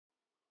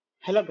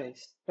Hello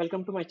guys,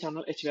 welcome to my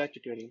channel HVR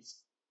Tutorials.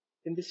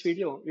 In this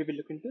video, we will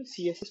look into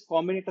CSS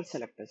Combinator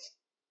Selectors.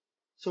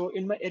 So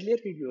in my earlier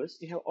videos,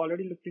 we have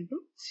already looked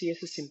into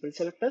CSS Simple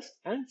Selectors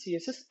and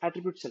CSS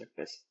Attribute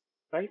Selectors,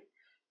 right?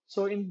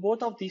 So in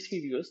both of these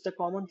videos, the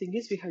common thing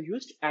is we have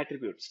used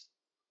attributes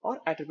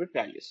or attribute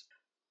values.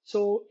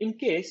 So in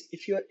case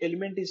if your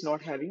element is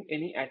not having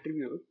any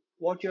attribute,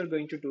 what you are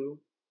going to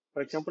do?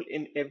 For example,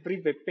 in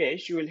every web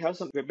page, you will have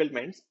some web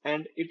elements,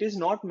 and it is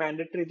not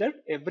mandatory that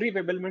every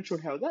web element should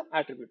have the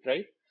attribute,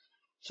 right?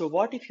 So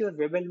what if your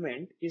web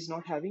element is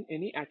not having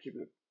any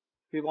attribute?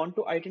 We want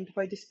to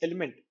identify this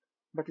element,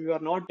 but we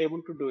are not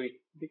able to do it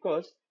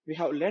because we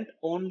have learned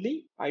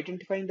only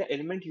identifying the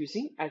element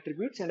using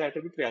attributes and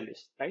attribute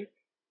values, right?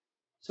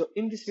 So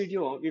in this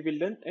video, we will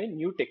learn a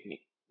new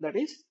technique, that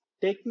is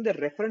taking the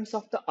reference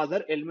of the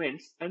other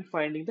elements and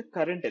finding the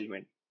current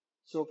element.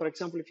 So for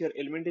example, if your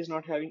element is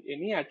not having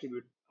any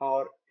attribute,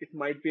 or it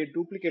might be a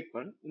duplicate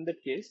one, in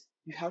that case,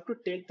 you have to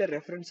take the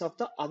reference of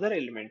the other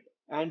element.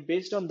 And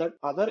based on that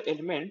other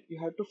element,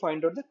 you have to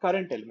find out the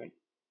current element.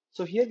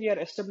 So here we are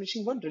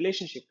establishing one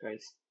relationship,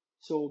 guys.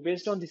 So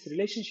based on this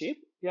relationship,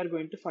 we are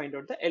going to find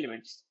out the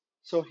elements.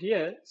 So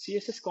here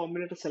CSS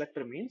Combinator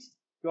Selector means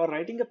you are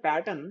writing a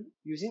pattern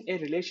using a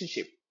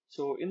relationship.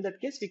 So in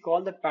that case, we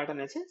call that pattern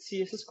as a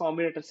CSS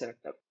Combinator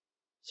Selector.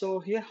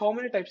 So here, how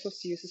many types of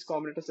CSS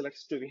Combinator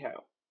Selectors do we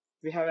have?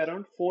 We have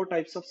around 4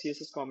 types of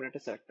CSS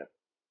Combinator Selector.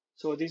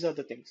 So these are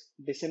the things: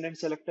 Descendant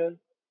Selector,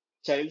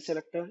 Child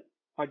Selector,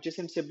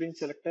 Adjacent Sibling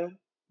Selector,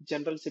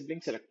 General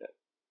Sibling Selector.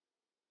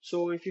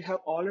 So if you have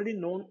already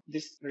known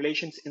these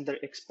relations in the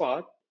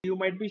XPath, you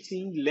might be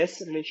seeing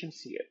less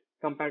relations here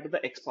compared to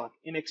the XPath.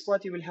 In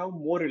XPath, you will have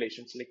more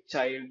relations like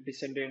child,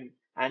 descendant,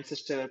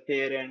 ancestor,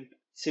 parent,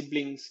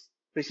 siblings,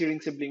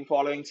 preceding sibling,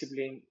 following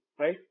sibling,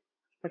 right?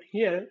 But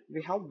here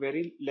we have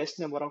very less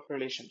number of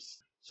relations.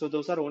 So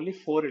those are only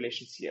 4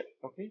 relations here,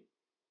 okay?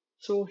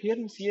 So here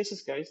in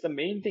CSS, guys, the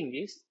main thing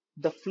is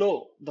the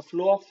flow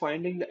of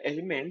finding the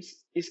elements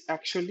is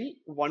actually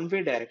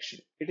one-way direction.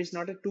 It is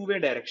not a two-way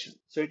direction.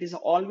 So it is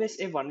always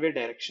a one-way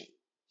direction.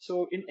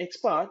 So in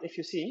XPath, if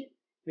you see,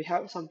 we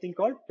have something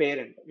called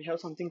parent, we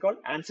have something called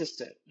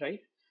ancestor, right?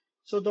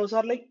 So those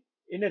are like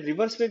in a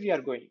reverse way we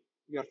are going.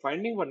 We are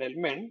finding one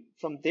element,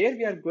 from there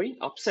we are going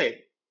upside.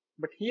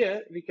 But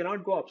here we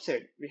cannot go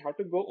upside. We have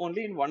to go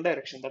only in one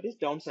direction, that is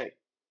downside.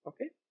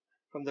 Okay.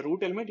 From the root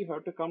element, you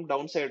have to come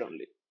downside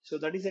only. So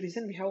that is the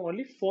reason we have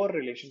only 4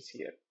 relations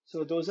here.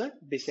 So those are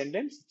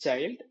descendants,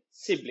 child,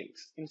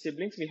 siblings. In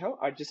siblings, we have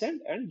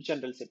adjacent and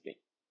general sibling.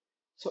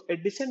 So a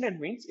descendant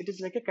means it is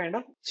like a kind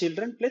of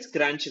children plus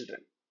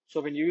grandchildren.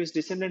 So when you use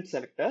descendant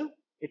selector,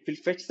 it will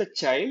fetch the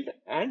child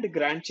and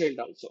grandchild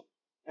also.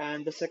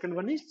 And the second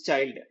one is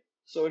child.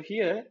 So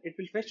here it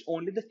will fetch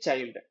only the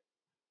child.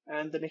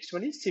 And the next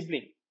one is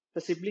sibling.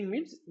 The sibling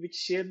means which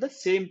share the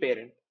same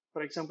parent.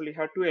 For example, you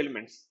have 2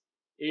 elements,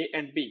 A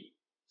and B.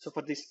 So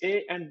for this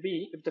A and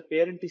B, if the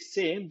parent is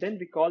same, then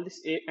we call this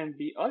A and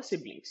B are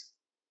siblings.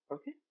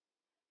 Okay.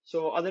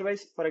 So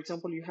otherwise, for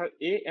example, you have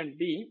A and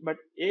B, but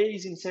A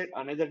is inside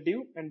another div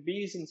and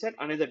B is inside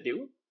another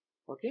div.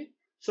 Okay.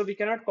 So we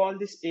cannot call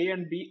this A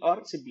and B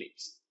are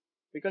siblings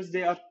because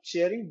they are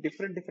sharing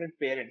different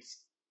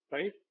parents,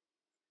 right?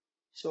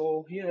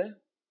 So here,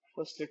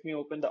 first let me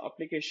open the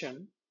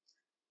application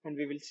and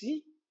we will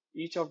see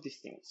each of these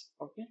things.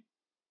 Okay.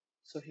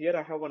 So here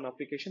I have one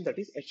application, that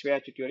is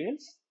HVR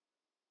Tutorials.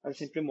 I'll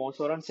simply mouse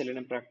over on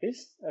Selenium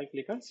Practice. I'll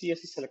click on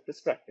CSS Selectors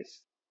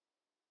Practice.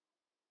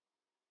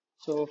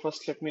 So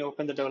first let me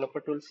open the developer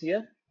tools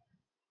here.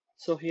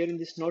 So here in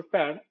this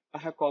notepad, I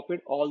have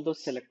copied all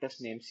those selectors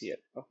names here.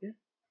 Okay.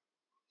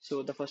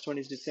 So the first one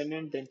is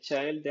descendant, then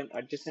child, then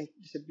adjacent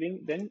sibling,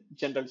 then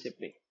general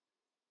sibling.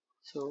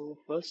 So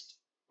first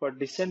for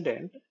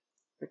descendant,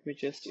 let me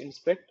just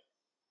inspect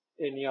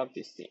any of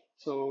these things.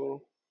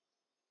 So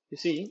you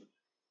see,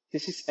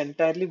 this is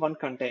entirely one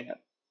container.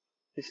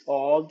 This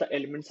all the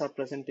elements are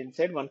present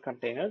inside one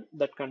container.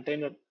 That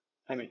container,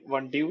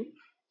 one div.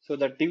 So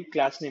the div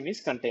class name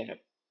is container.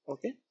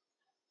 Okay.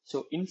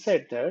 So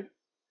inside that,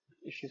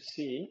 if you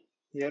see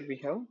here,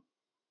 we have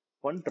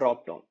one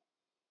drop down.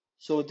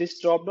 So this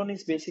drop down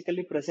is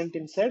basically present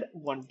inside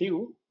one div.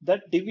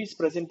 That div is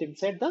present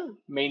inside the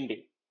main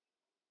div.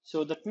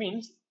 So that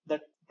means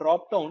that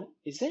drop down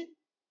is a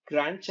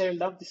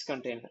grandchild of this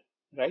container,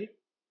 right?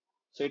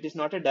 So it is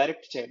not a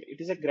direct child. It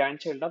is a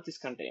grandchild of this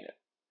container.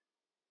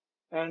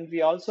 And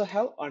we also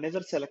have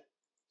another select,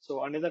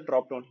 so another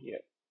drop down here.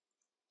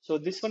 So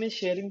this one is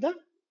sharing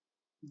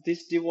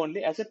this div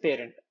only as a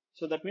parent.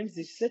 So that means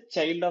this is a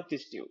child of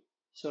this div.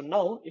 So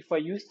now if I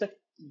use the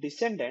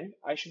descendant,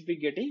 I should be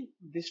getting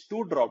these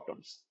 2 drop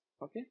downs.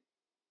 Okay.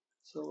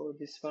 So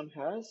this one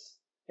has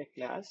a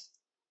class.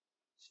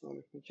 So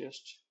let me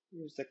just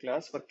use the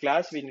class. For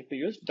class, we need to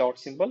use dot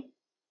symbol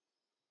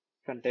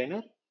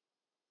container.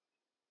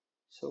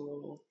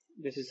 So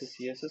this is a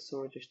CSS,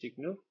 so just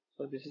ignore.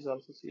 So this is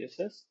also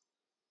CSS.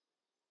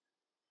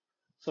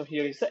 So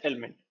here is the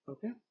element.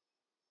 Okay.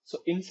 So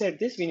inside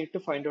this, we need to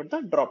find out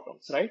the drop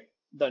downs, right?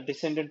 The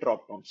descendant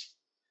drop downs.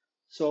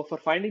 So for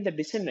finding the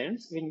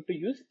descendants, we need to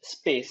use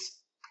space.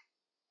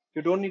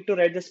 You don't need to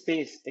write the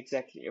space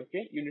exactly,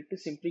 okay? You need to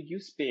simply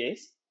use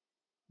space,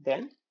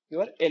 then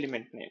your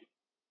element name.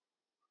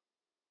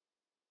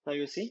 Now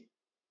you see,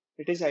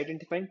 it is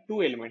identifying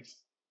two elements.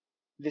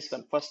 This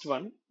one, first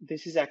one,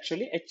 this is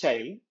actually a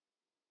child,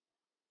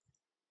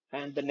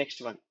 and the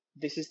next one,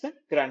 this is the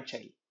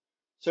grandchild.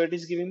 So it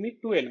is giving me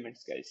two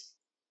elements, guys.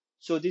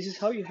 So this is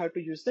how you have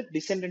to use the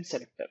descendant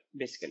selector,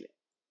 basically.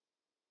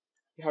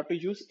 You have to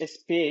use a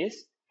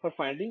space for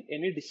finding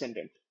any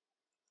descendant.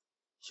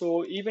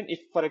 So even if,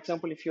 for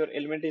example, if your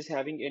element is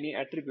having any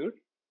attribute,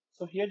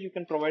 so here you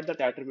can provide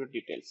that attribute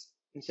details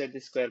inside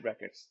the square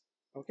brackets.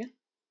 Okay.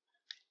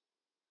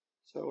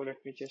 So let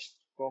me just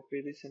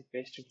copy this and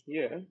paste it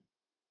here.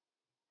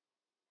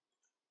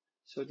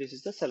 So this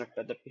is the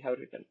selector that we have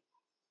written.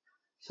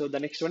 So the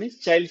next one is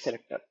child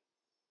selector.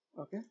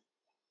 Okay.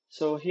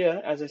 So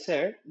here, as I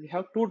said, we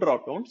have two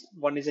drop downs.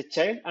 One is a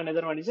child,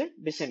 another one is a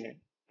descendant,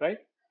 right?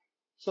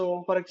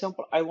 So for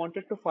example, I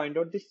wanted to find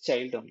out this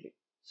child only.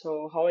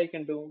 So how I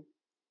can do?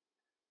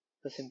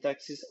 The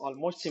syntax is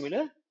almost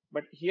similar,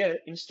 but here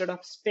instead of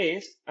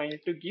space, I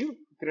need to give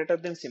greater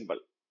than symbol.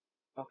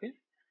 Okay.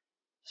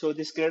 So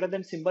this greater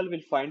than symbol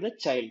will find the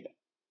child.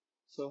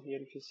 So here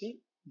if you see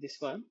this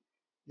one,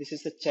 this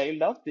is the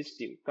child of this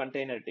div,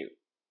 container div.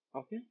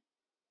 Okay.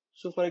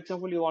 So for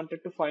example, you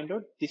wanted to find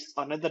out this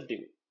another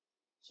div.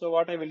 So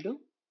what I will do,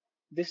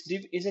 this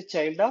div is a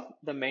child of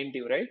the main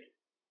div, right?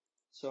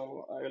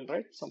 So I will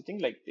write something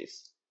like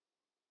this.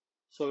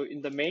 So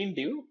in the main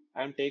div,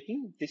 I am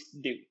taking this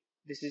div.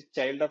 This is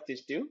child of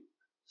this div.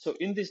 So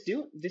in this div,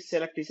 this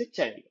select is a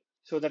child.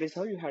 So that is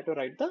how you have to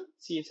write the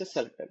CSS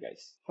selector,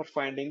 guys, for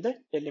finding the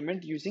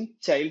element using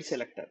child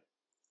selector.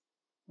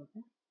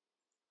 Okay.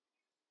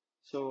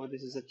 So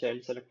this is a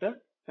child selector,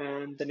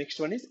 and the next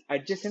one is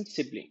adjacent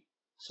sibling.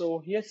 So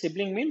here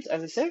sibling means,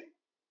 as I said,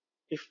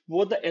 if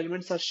both the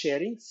elements are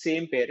sharing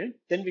same parent,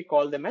 then we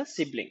call them as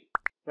sibling,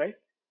 right?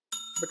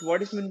 But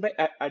what is meant by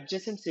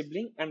adjacent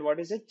sibling and what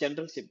is a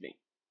general sibling?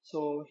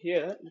 So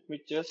here, let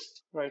me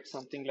just write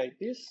something like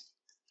this.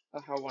 I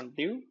have one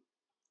div.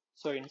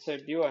 So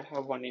inside div, I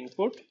have one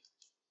input.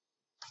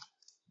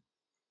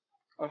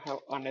 I have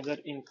another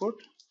input.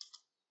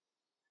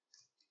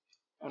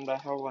 And I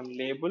have one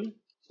label.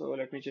 So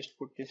let me just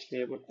put this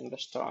label in the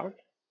start.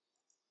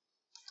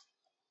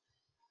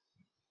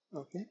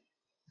 Okay.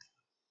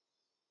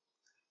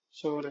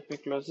 So let me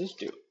close this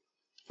div.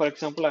 For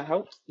example, I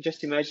have,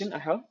 just imagine I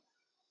have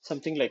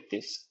something like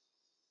this.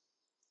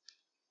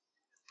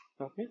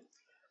 Okay.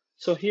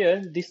 So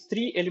here, these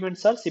three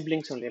elements are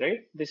siblings only, right?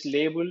 This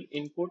label,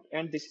 input,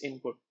 and this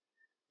input.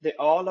 They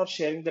all are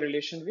sharing the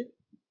relation with,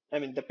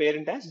 the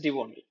parent as div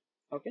only.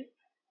 Okay.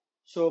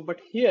 So, but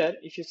here,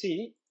 if you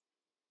see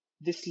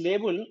this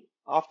label,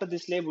 after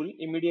this label,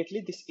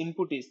 immediately this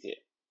input is there.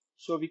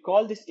 So we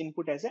call this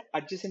input as an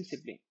adjacent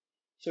sibling.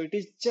 So it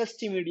is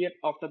just immediate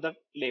after the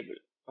label.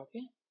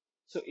 Okay.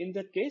 So in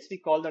that case, we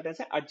call that as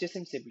an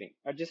adjacent sibling.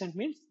 Adjacent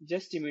means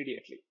just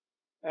immediately.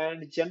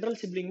 And general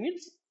sibling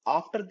means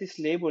after this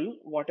label,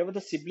 whatever the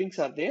siblings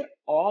are there,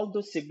 all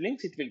those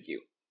siblings it will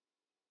give.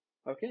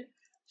 Okay.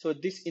 So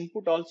this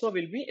input also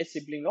will be a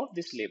sibling of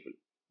this label.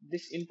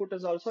 This input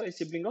is also a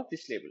sibling of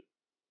this label.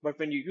 But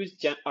when you use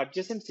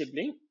adjacent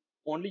sibling,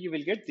 only you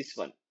will get this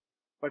one.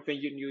 But when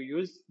you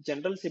use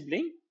general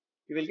sibling,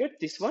 you will get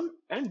this one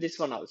and this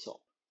one also.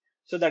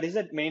 So that is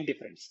the main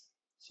difference.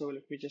 So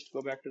let me just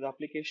go back to the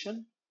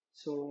application.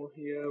 So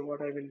here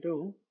what I will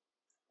do,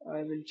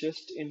 I will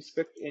just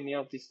inspect any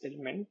of this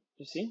element,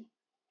 you see.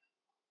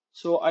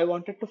 So I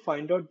wanted to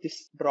find out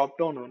this drop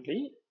down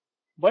only,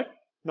 but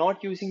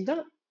not using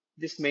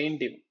this main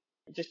div.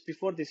 Just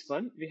before this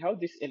one, we have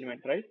this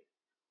element, right?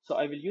 So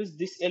I will use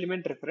this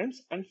element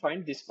reference and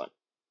find this one,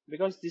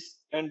 because this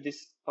and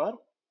this are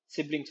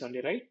siblings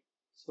only, right?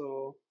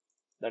 So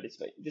that is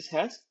why this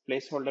has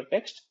placeholder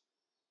text.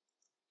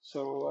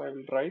 So I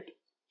will write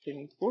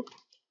input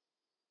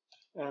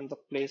and the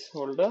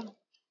placeholder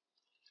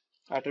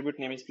attribute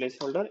name is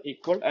placeholder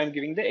equal. I am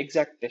giving the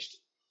exact text.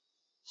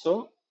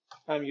 So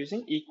I'm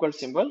using equal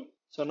symbol.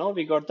 So now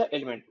we got the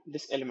element,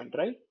 this element,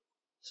 right?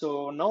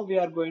 So now we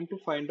are going to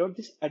find out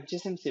this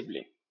adjacent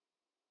sibling.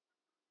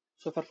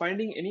 So for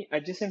finding any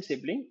adjacent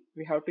sibling,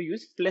 we have to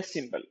use plus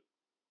symbol,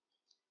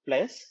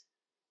 plus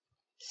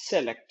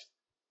select.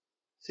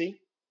 See,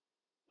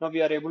 now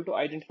we are able to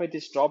identify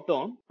this drop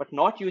down, but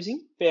not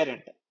using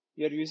parent.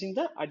 You are using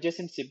the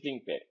adjacent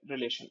sibling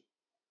relation.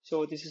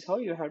 So this is how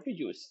you have to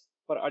use.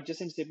 For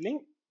adjacent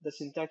sibling, the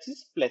syntax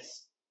is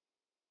plus.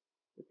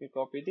 Let me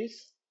copy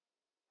this.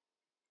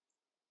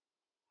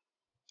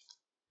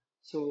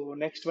 So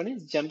next one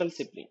is general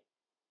sibling.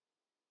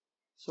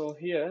 So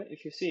here,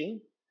 if you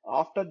see,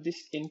 after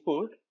this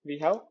input, we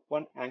have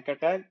one anchor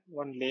tag,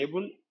 one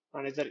label,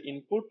 another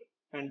input,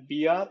 and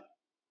BR.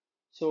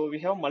 So we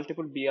have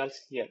multiple BRs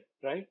here,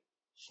 right?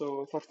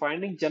 So for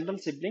finding general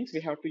siblings,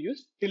 we have to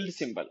use tilde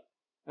symbol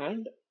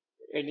and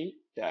any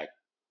tag.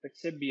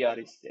 Let's say BR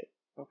is there.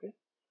 Okay.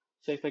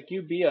 So if I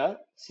give BR,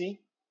 see,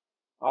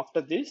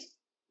 after this,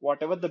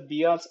 whatever the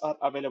BRs are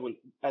available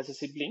as a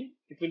sibling,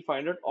 it will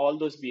find out all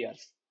those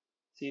BRs.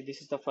 See,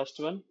 this is the first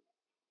one.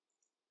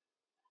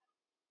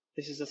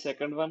 This is the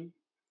second one.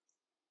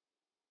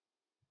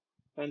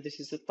 And this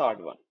is the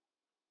third one,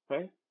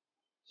 right?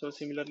 So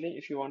similarly,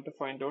 if you want to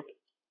find out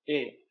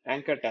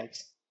anchor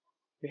tags,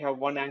 we have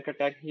one anchor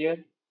tag here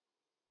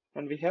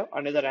and we have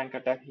another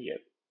anchor tag here.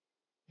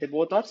 They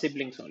both are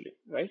siblings only,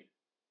 right?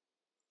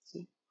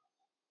 See,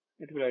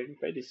 it will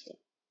identify this one.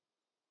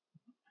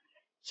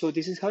 So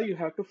this is how you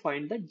have to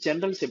find the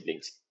general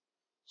siblings.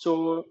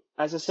 So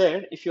as I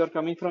said, if you are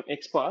coming from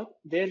XPath,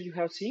 there you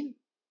have seen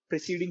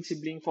preceding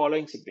sibling,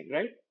 following sibling,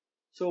 right?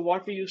 So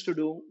what we used to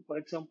do, for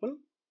example,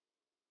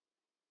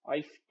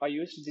 I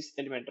used this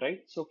element, right?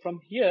 So from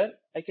here,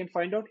 I can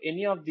find out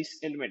any of these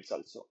elements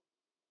also,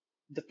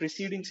 the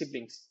preceding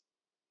siblings.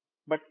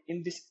 But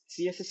in this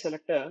CSS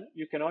selector,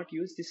 you cannot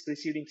use these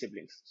preceding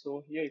siblings.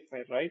 So here, if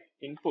I write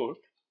input,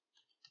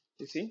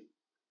 you see,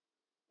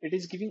 it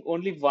is giving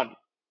only one.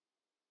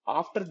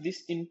 After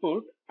this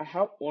input, I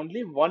have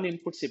only one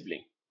input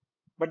sibling.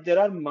 But there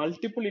are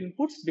multiple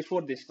inputs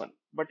before this one,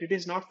 but it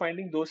is not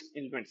finding those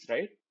elements,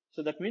 right?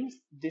 So that means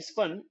this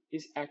one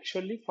is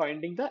actually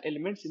finding the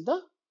elements in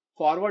the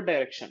forward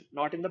direction,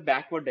 not in the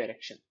backward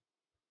direction.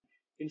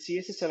 In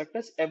CSS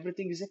selectors,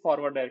 everything is a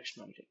forward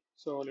direction only.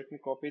 So let me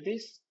copy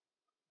this.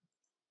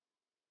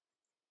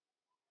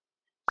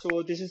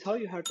 So this is how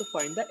you have to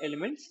find the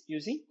elements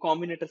using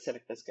combinator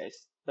selectors,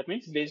 guys. That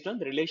means based on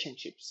the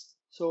relationships.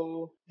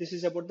 So this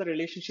is about the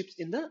relationships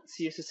in the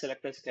CSS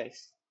selectors,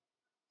 guys.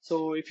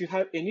 So if you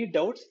have any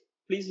doubts,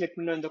 please let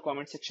me know in the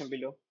comment section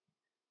below.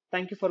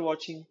 Thank you for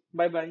watching.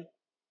 Bye bye.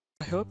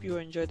 I hope you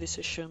enjoy this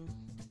session.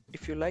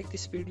 If you like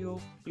this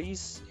video,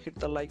 please hit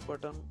the like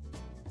button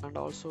and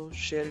also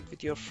share it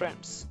with your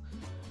friends.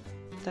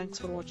 Thanks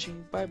for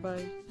watching. Bye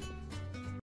bye.